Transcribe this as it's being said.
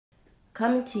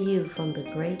Coming to you from the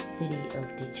great city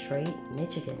of Detroit,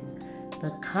 Michigan, the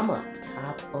come up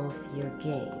top of your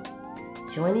game.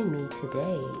 Joining me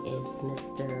today is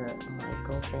Mr.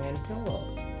 Michael Van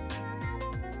Tool.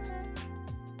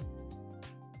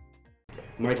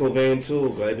 Michael Van Tool,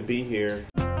 glad to be here.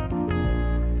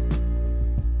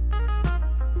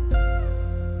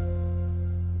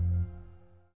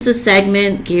 This is a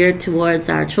segment geared towards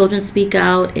our Children Speak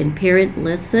Out and Parent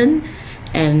Listen.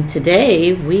 And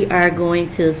today we are going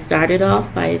to start it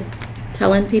off by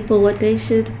telling people what they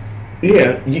should.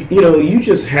 Yeah, you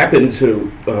just happen to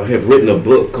have written a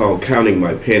book called Counting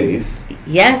My Pennies.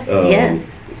 Yes,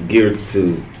 yes. Geared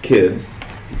to kids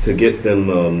to get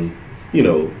them,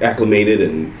 acclimated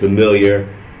and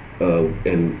familiar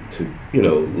and to,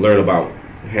 learn about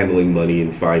handling money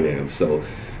and finance. So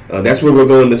that's where we're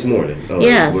going this morning.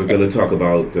 Yes. We're going to talk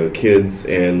about kids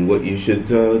and what you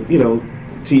should,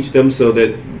 teach them so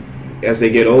that as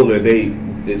they get older,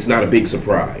 it's not a big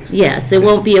surprise. Yes, it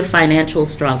won't be a financial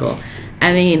struggle.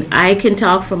 I mean, I can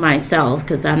talk for myself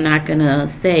because I'm not going to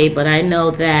say, but I know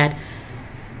that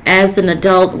as an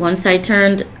adult, once I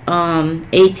turned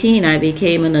 18, I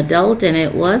became an adult, and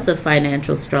it was a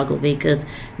financial struggle because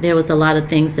there was a lot of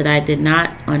things that I did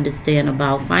not understand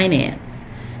about finance.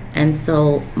 And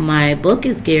so my book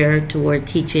is geared toward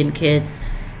teaching kids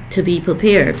to be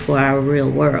prepared for our real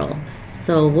world.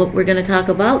 So what we're going to talk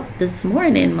about this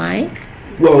morning, Mike?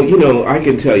 Well, I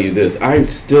can tell you this. I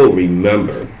still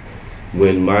remember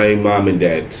when my mom and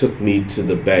dad took me to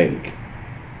the bank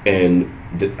and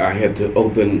I had to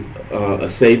open a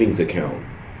savings account.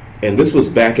 And this was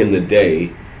back in the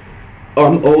day.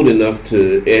 I'm old enough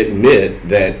to admit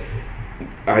that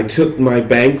I took my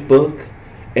bank book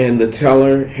and the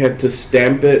teller had to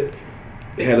stamp it,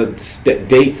 had a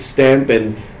date stamp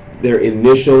and their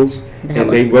initials,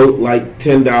 they wrote like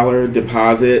 $10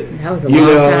 deposit. That was a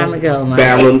long time ago, Mike.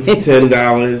 Balance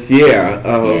 $10.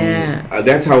 Yeah,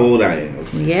 that's how old I am.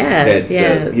 Yes,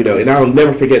 yes. And I'll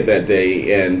never forget that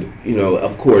day. And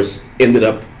of course, ended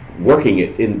up working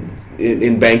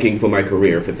in banking for my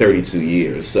career for 32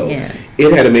 years. So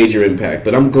It had a major impact.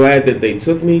 But I'm glad that they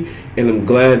took me, and I'm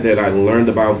glad that I learned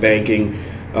about banking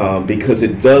because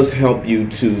it does help you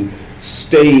to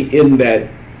stay in that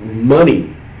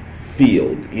money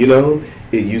field.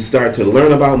 You start to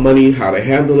learn about money, how to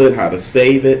handle it, how to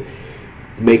save it,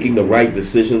 making the right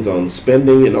decisions on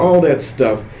spending and all that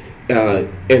stuff.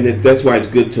 That's why it's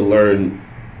good to learn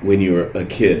when you're a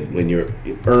kid, when you're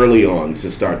early on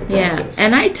to start the process. Yeah,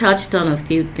 and I touched on a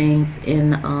few things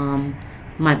in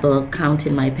my book,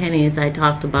 Counting My Pennies. I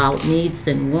talked about needs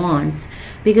and wants,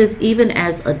 because even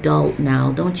as adult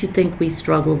now, don't you think we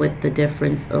struggle with the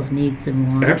difference of needs and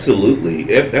wants? Absolutely.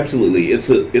 It's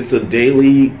a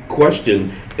daily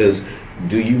question: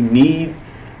 do you need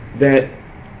that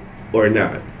or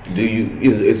not?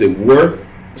 Is it worth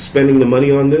spending the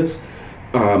money on this?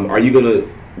 Are you gonna,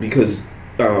 because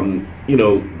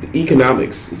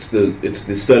economics, it's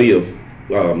the study of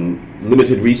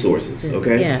limited resources.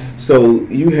 Okay. Yes. So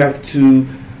you have to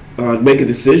make a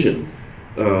decision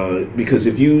because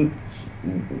if you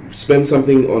spend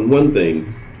something on one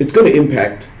thing, it's going to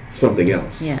impact something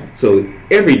else. Yes. So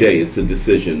every day it's a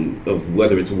decision of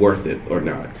whether it's worth it or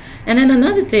not. And then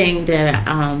another thing that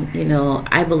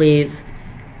I believe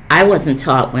I wasn't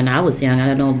taught when I was young. I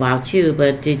don't know about you,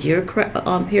 but did your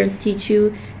parents teach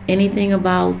you anything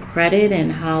about credit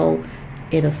and how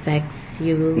it affects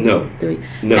you? No.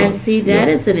 And see, that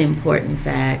is an important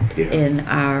fact in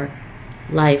our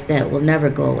life that will never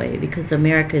go away, because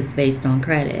America is based on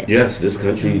credit. Yes, this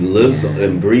country lives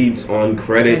and breeds on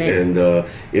credit. And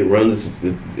it runs.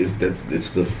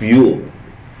 It's the fuel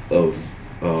of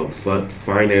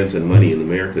finance and money in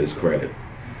America is credit.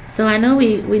 So I know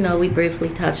we briefly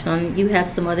touched on. You had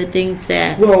some other things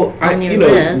that on your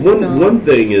list. One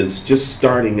thing is just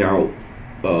starting out.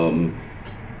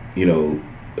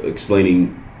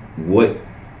 Explaining what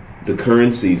the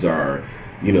currencies are,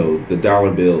 the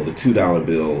dollar bill, the $2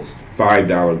 bills,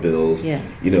 $5 bills,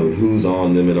 who's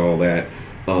on them and all that.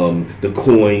 The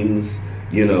coins,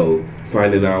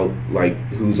 finding out like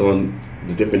who's on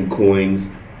the different coins.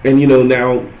 And,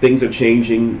 now things are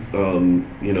changing.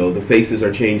 The faces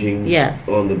are changing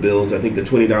on the bills. I think the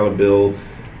 $20 bill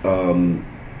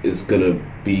is going to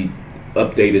be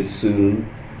updated soon.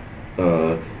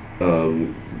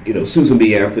 Susan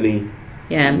B. Anthony.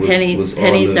 Yeah, and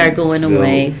pennies are going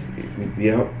away.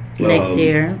 Yeah. Next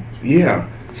year. Yeah.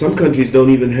 Some countries don't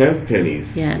even have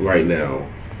pennies right now.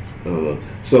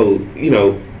 So,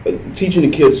 teaching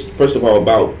the kids, first of all,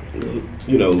 about,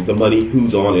 the money,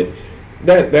 who's on it,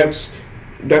 that's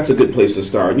a good place to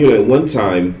start. At one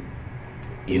time,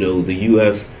 the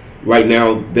U.S. right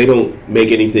now they don't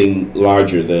make anything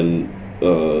larger than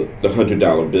the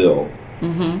 $100 bill.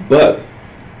 Mm-hmm. But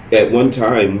at one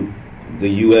time, the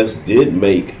U.S. did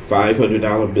make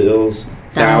 $500 bills,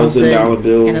 $1,000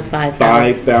 bills, and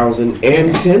 5,000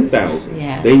 and 10,000.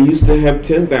 Yes. They used to have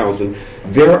 10,000.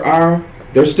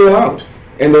 They're still out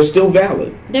and they're still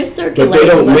valid. They're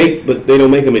circulating, but they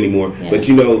don't make them anymore. Yeah. But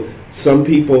some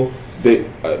people,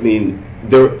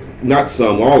 they're not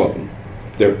some, all of them.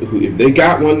 If they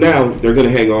got one now, they're going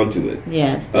to hang on to it.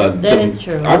 Yes, that is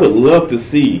true. I would love to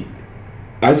see.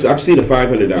 I've seen a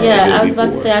 $500 bill. Yeah, I was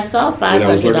about to say I saw a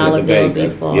 $500 bill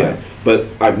before. Yeah, but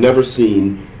I've never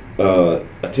seen a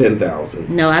 10,000.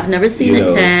 No, I've never seen a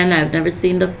 10. I've never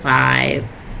seen the 5.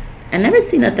 I've never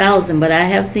seen 1,000, but I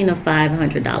have seen a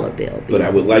 $500 bill before. But I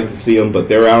would like to see them. But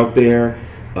they're out there.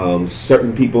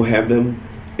 Certain people have them.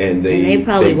 And they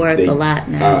probably worth a lot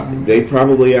now. They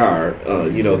probably are.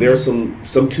 There are some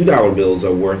 $2 bills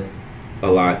are worth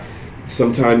a lot.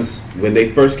 Sometimes when they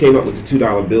first came up with the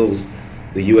 $2 bills,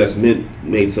 the U.S. Mint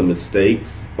made some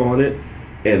mistakes on it,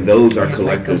 and those are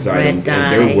collector's items,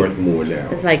 and they're worth more now.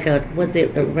 It's like a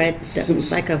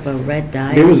it's like a red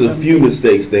dye. There was a few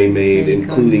mistakes they made,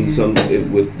 including some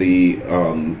with the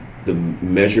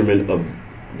measurement of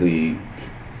the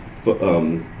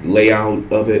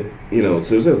layout of it. So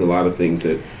there's a lot of things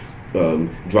that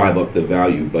drive up the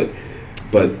value. But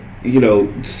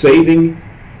saving.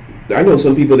 I know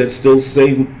some people that still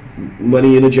save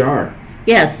money in a jar.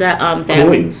 Yes,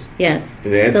 coins. Yes,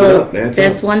 it adds up.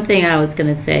 That's one thing I was going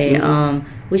to say. Mm-hmm.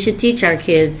 We should teach our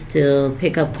kids to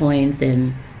pick up coins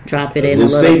and drop it in a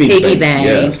little piggy bank.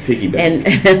 Yes, piggy bank.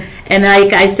 And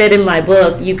like I said in my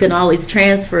book, you can always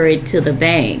transfer it to the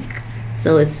bank.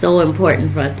 So it's so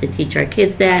important for us to teach our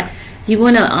kids that. You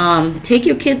want to take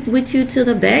your kid with you to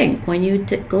the bank when you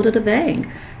go to the bank,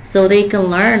 so they can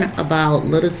learn about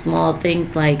little small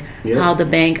things like how the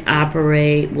bank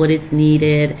operate, what is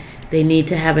needed. They need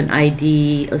to have an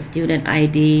ID, a student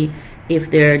ID, if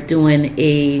they're doing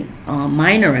a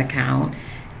minor account.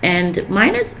 And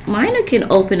minor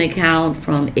can open account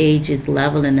from ages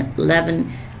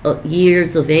 11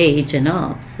 years of age and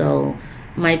up. So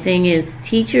my thing is,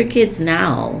 teach your kids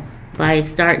now by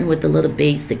starting with the little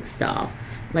basic stuff.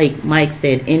 Like Mike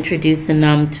said, introducing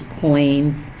them to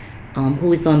coins,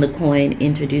 who is on the coin,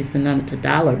 introducing them to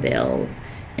dollar bills,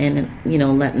 and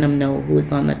letting them know who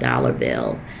is on the dollar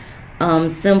bills.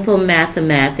 Simple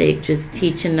mathematics, just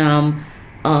teaching them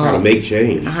how to make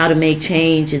change. How to make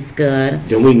change is good.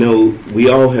 Don't we know, we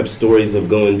all have stories of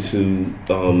going to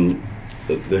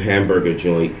the hamburger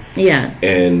joint. Yes.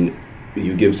 And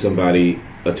you give somebody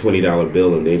a $20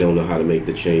 bill and they don't know how to make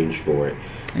the change for it.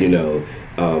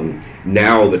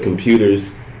 Now the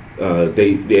computers,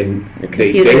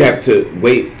 they have to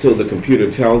wait till the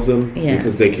computer tells them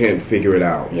because they can't figure it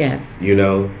out. Yes.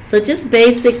 So just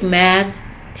basic math.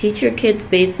 Teach your kids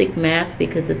basic math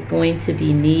because it's going to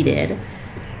be needed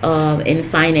in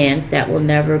finance. That will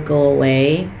never go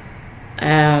away.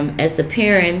 As the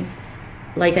parents,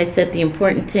 like I said, the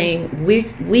important thing,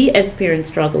 we as parents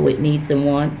struggle with needs and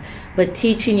wants, but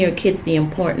teaching your kids the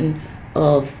importance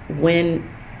of when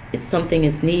something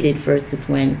is needed versus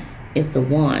when it's a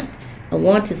want. A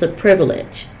want is a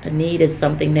privilege. A need is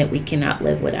something that we cannot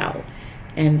live without.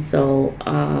 And so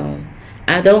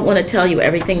I don't want to tell you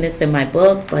everything that's in my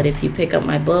book, but if you pick up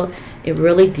my book, it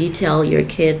really details your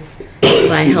kids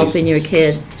by helping your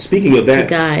kids. Speaking of that, to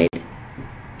guide.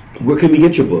 Where can we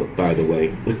get your book, by the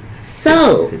way?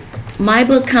 So, my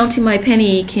book, Counting My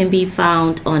Penny, can be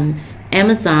found on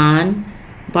Amazon,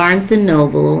 Barnes &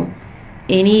 Noble,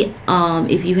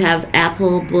 if you have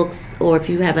Apple books or if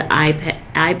you have an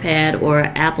iPad or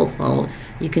an Apple phone,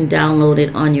 you can download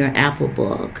it on your Apple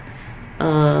book.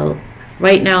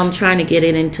 Right now I'm trying to get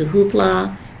it into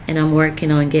Hoopla, and I'm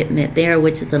working on getting it there,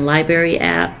 which is a library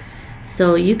app.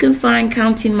 So you can find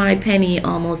Counting My Penny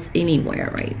almost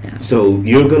anywhere right now. So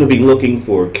you're going to be looking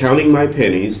for Counting My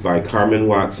Pennies by Carmen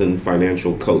Watson,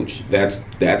 Financial Coach. That's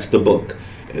the book.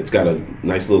 It's got a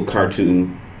nice little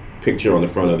cartoon picture on the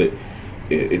front of it.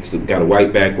 It's got a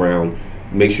white background.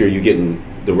 Make sure you're getting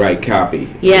the right copy.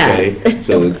 Yes. Okay?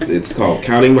 So it's called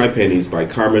Counting My Pennies by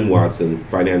Carmen Watson,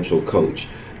 Financial Coach.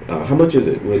 How much is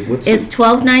it? It's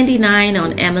 $12.99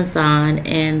 on Amazon,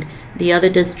 and the other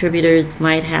distributors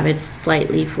might have it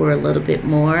slightly for a little bit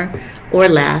more or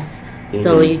less. Mm-hmm.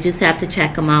 So you just have to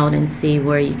check them out and see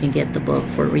where you can get the book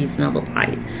for a reasonable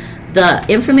price. The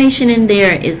information in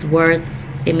there is worth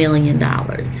 $1 million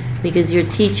because you're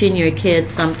teaching your kids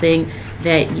something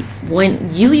that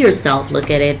when you yourself look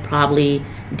at it probably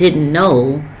didn't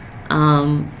know.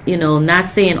 Not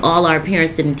saying all our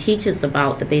parents didn't teach us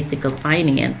about the basic of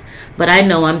finance, but I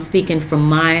know I'm speaking from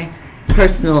my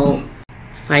personal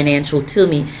financial to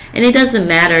me. And it doesn't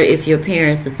matter if your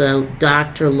parents is a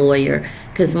doctor, lawyer,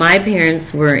 because my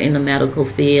parents were in the medical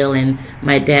field and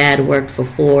my dad worked for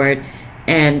Ford.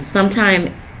 And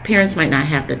sometimes parents might not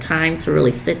have the time to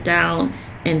really sit down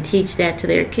and teach that to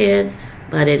their kids,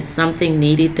 but it's something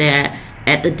needed that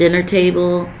at the dinner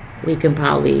table we can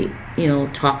probably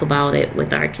talk about it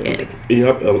with our kids.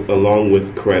 Yep, along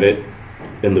with credit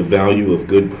and the value of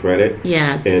good credit.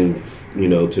 Yes. And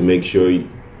to make sure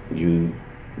you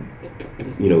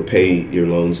pay your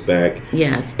loans back.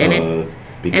 Yes. And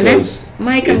that's,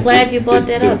 Mike, I'm glad you brought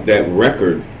that up. That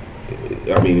record,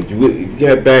 I mean, if you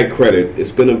have bad credit,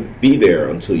 it's going to be there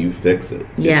until you fix it.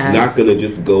 Yes. It's not going to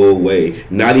just go away,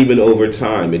 not even over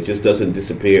time. It just doesn't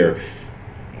disappear.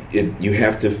 You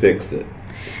have to fix it.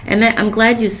 And I'm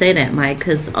glad you say that, Mike,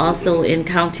 because also in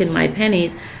Counting My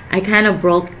Pennies, I kind of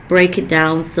break it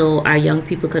down so our young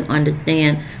people can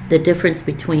understand the difference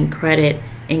between credit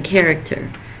and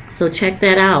character. So check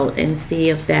that out and see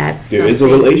if that's there is a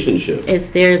relationship.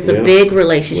 There's a big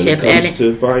relationship, when it comes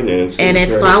to finance, and it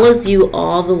follows you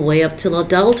all the way up to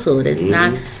adulthood. It's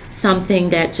not something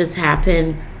that just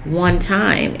happened one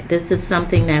time. This is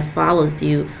something that follows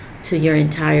you to your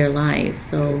entire life.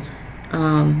 So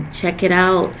check it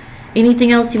out.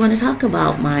 Anything else you want to talk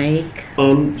about, Mike?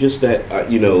 Just that I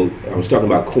was talking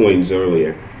about coins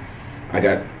earlier.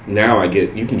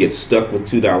 You can get stuck with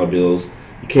 $2 bills.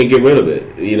 You can't get rid of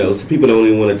it. So people don't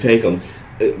even want to take them.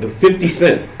 The 50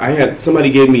 cent. Somebody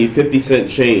gave me 50-cent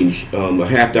change, a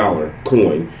 $50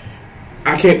 coin.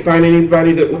 I can't find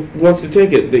anybody that wants to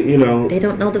take it. They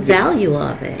don't know the value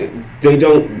of it. They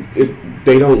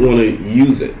don't want to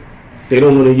use it. They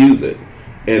don't want to use it.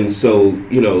 And so,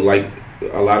 like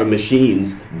a lot of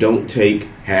machines don't take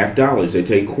 $50. They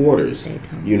take quarters.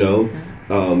 They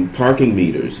don't. Parking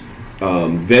meters.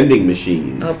 Vending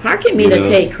machines. Oh, parking meter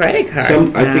take credit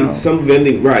cards. I think some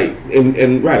vending, right,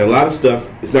 and right, a lot of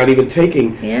stuff is not even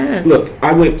taking. Yes. Look,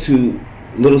 I went to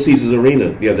Little Caesars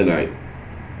Arena the other night.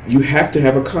 You have to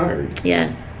have a card.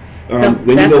 Yes. When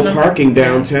you go parking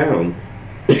downtown,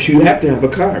 you have to have a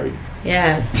card.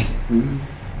 Yes. Mm-hmm.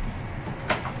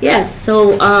 Yes.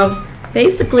 So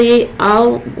basically,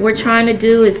 all we're trying to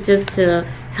do is just to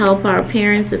help our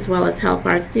parents as well as help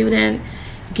our students,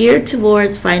 geared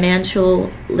towards financial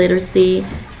literacy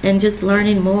and just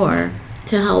learning more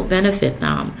to help benefit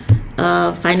them.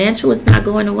 Financial is not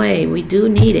going away. We do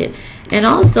need it. And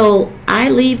also, I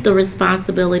leave the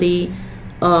responsibility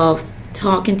of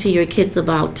talking to your kids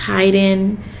about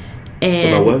tithing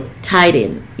and about what?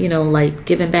 Tithing, like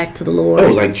giving back to the Lord.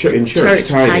 Oh, like in church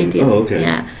tithing. Oh, okay.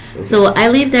 Yeah. Okay. So I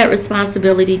leave that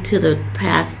responsibility to the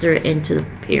pastor and to the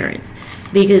parents,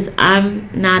 because I'm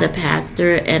not a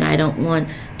pastor and I don't want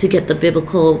to get the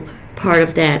biblical part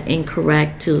of that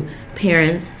incorrect to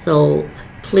parents. So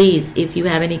please, if you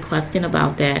have any question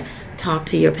about that, talk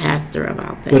to your pastor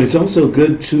about that. But it's also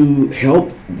good to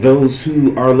help those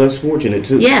who are less fortunate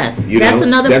too. Yes, that's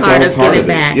another part of giving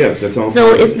back. Yes, that's all.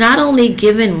 So it's not only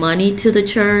giving money to the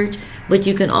church, but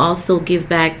you can also give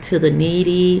back to the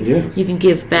needy. Yes. You can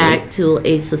give back to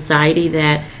a society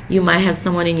that you might have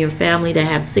someone in your family that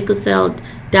have sickle cell,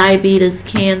 diabetes,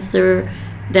 cancer.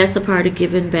 That's a part of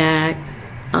giving back.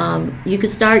 You could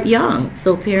start young,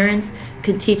 so parents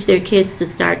can teach their kids to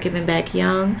start giving back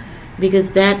young,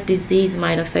 because that disease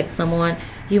might affect someone.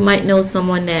 You might know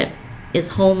someone that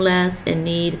is homeless and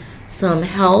need some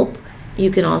help.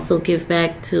 You can also give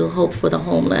back to Hope for the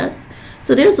Homeless.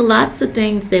 So there's lots of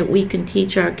things that we can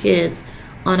teach our kids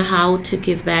on how to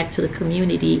give back to the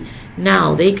community.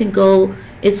 Now they can go,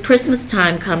 it's Christmas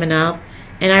time coming up,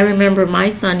 and I remember my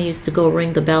son used to go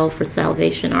ring the bell for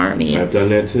Salvation Army. I've done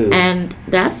that too. And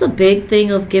that's a big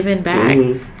thing of giving back,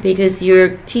 because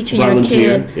you're teaching your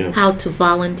kids how to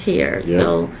volunteer. Yeah.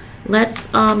 So let's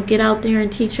get out there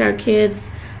and teach our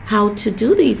kids how to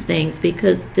do these things,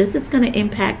 because this is going to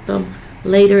impact them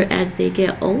later as they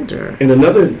get older. And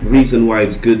another reason why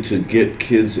it's good to get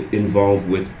kids involved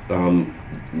with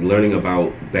learning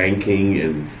about banking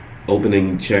and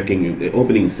opening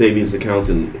savings accounts,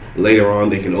 and later on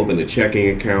they can open a checking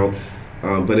account.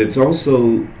 But it's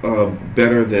also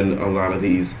better than a lot of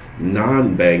these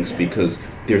non-banks, because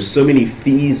there's so many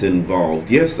fees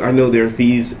involved. Yes, I know there are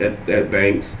fees at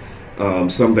banks.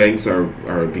 Some banks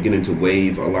are beginning to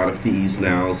waive a lot of fees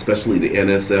now, especially the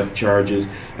NSF charges.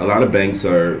 A lot of banks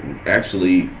are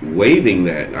actually waiving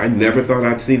that. I never thought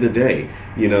I'd see the day.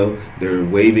 They're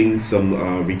waiving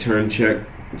some return check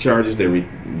charges. They're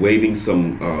waiving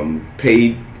some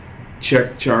paid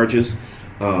check charges.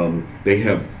 They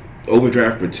have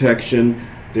overdraft protection.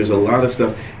 There's a lot of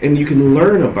stuff, and you can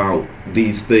learn about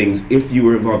these things if you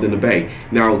were involved in the bank.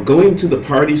 Now, going to the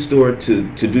party store to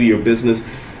do your business,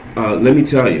 let me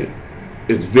tell you,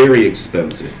 it's very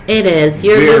expensive. It is.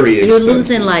 You're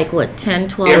losing like what, $10,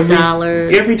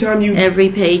 $12 every time you every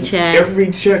paycheck,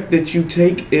 every check that you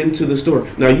take into the store.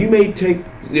 Now, you may take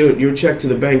your check to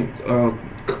the bank a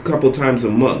couple times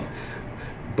a month,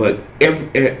 but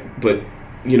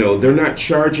you know, they're not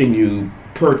charging you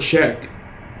per check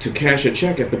to cash a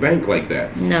check at the bank like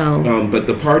that. No. But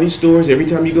the party stores, every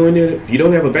time you go in there, if you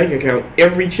don't have a bank account,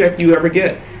 every check you ever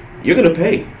get, you're going to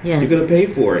pay. Yes. You're going to pay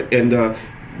for it. And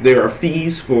there are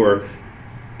fees for,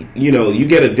 you know, you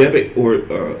get a debit or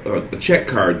a check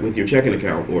card with your checking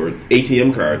account or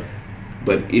ATM card.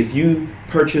 But if you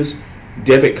purchase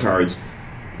debit cards,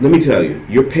 let me tell you,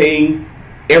 you're paying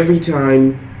every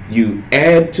time you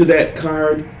add to that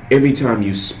card, every time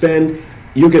you spend,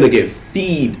 you're going to get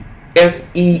feed.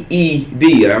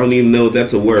 F-E-E-D. I don't even know if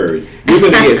that's a word. You're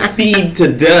going to get feed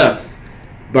to death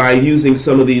by using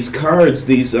some of these cards,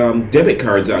 these debit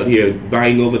cards out here,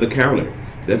 buying over the counter.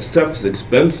 That stuff's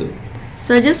expensive.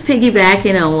 So just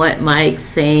piggybacking on what Mike's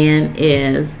saying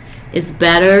is, it's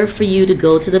better for you to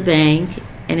go to the bank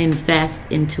and invest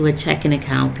into a checking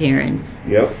account, parents.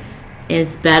 Yep.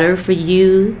 It's better for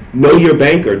you know your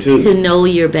banker too. To know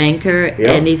your banker, yep.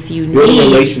 And if you build need a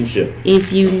relationship,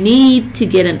 if you need to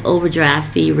get an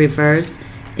overdraft fee reversed,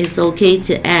 it's okay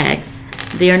to ask.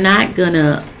 They're not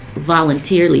gonna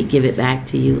voluntarily give it back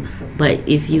to you, but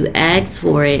if you ask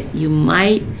for it, you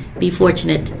might be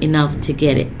fortunate enough to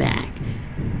get it back.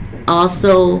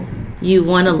 Also, you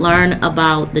want to learn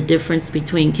about the difference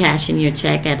between cashing your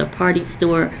check at a party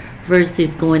store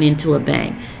versus going into a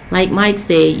bank. Like Mike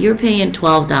said, you're paying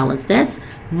 $12. That's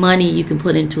money you can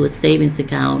put into a savings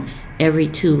account every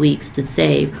 2 weeks to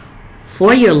save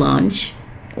for your lunch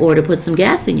or to put some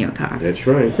gas in your car. That's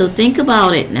right. So think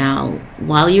about it now.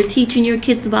 While you're teaching your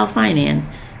kids about finance,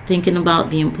 thinking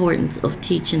about the importance of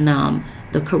teaching them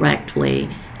the correct way,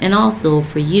 and also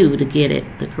for you to get it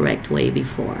the correct way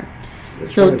before.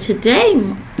 That's so right.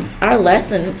 Today, our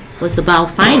lesson was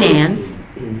about finance,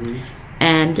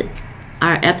 and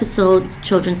our episodes,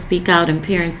 Children Speak Out and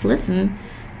Parents Listen,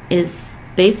 is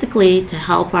basically to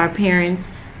help our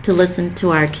parents to listen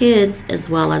to our kids as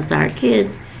well as our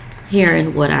kids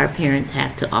hearing what our parents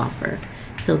have to offer.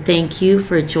 So thank you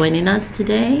for joining us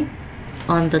today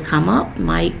on The Come Up.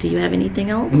 Mike, do you have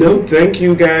anything else? No, thank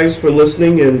you guys for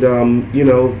listening, and you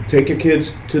know, take your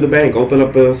kids to the bank, open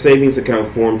up a savings account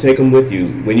for them, take them with you.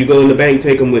 When you go in the bank,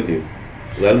 take them with you.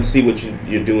 Let them see what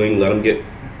you're doing, let them get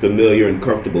familiar and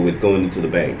comfortable with going into the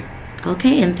bank.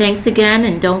 Okay, and thanks again,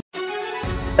 and don't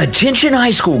Attention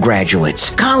high school graduates,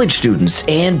 college students,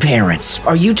 and parents.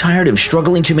 Are you tired of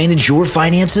struggling to manage your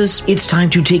finances? It's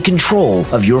time to take control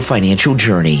of your financial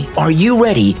journey. Are you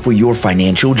ready for your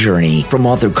financial journey? From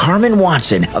author Carmen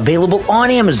Watson, available on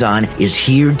Amazon, is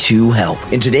here to help.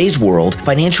 In today's world,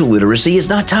 financial literacy is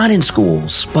not taught in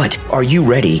schools. But Are You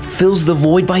Ready fills the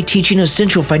void by teaching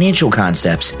essential financial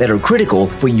concepts that are critical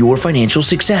for your financial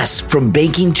success. From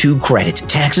banking to credit,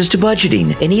 taxes to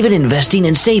budgeting, and even investing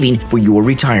and saving for your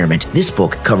retirement. This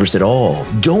book covers it all.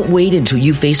 Don't wait until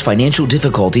you face financial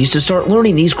difficulties to start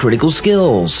learning these critical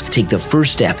skills. Take the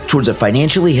first step towards a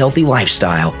financially healthy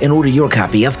lifestyle and order your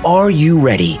copy of Are You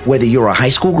Ready? Whether you're a high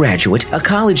school graduate, a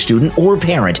college student, or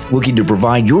parent looking to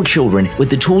provide your children with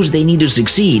the tools they need to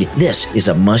succeed, this is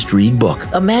a must-read book.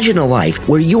 Imagine a life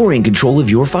where you're in control of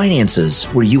your finances,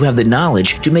 where you have the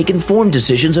knowledge to make informed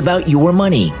decisions about your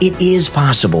money. It is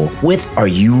possible with Are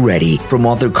You Ready? From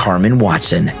author Carmen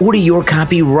Watson. Order your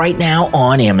copy right now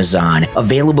on Amazon.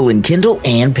 Available in Kindle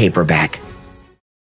and paperback.